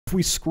If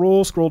we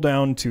scroll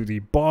down to the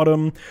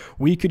bottom,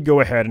 we could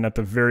go ahead and at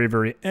the very,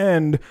 very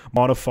end,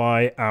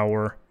 modify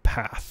our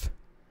path.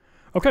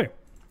 Okay.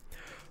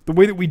 The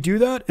way that we do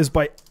that is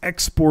by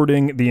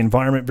exporting the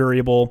environment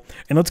variable,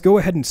 and let's go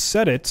ahead and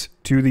set it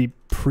to the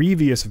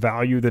previous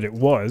value that it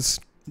was,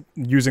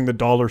 using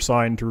the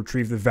 $sign to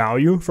retrieve the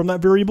value from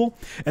that variable,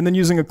 and then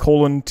using a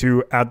colon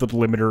to add the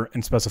delimiter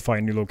and specify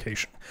a new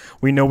location.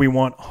 We know we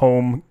want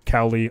home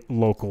Cali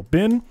local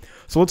bin,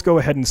 so let's go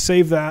ahead and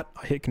save that.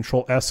 I hit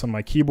Control S on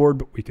my keyboard,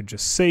 but we could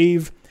just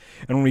save.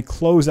 And when we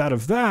close out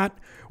of that,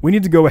 we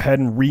need to go ahead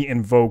and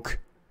re-invoke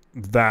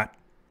that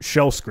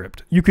shell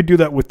script. You could do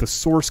that with the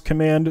source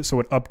command,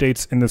 so it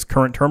updates in this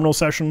current terminal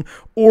session,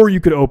 or you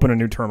could open a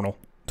new terminal.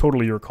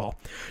 Totally your call.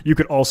 You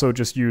could also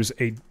just use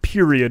a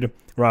period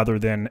rather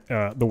than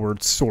the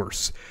word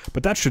source.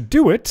 But that should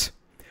do it.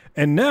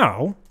 And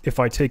now, if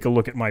I take a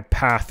look at my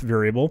path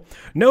variable,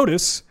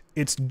 notice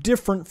it's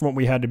different from what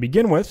we had to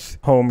begin with,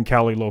 home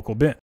Cali local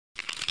bin.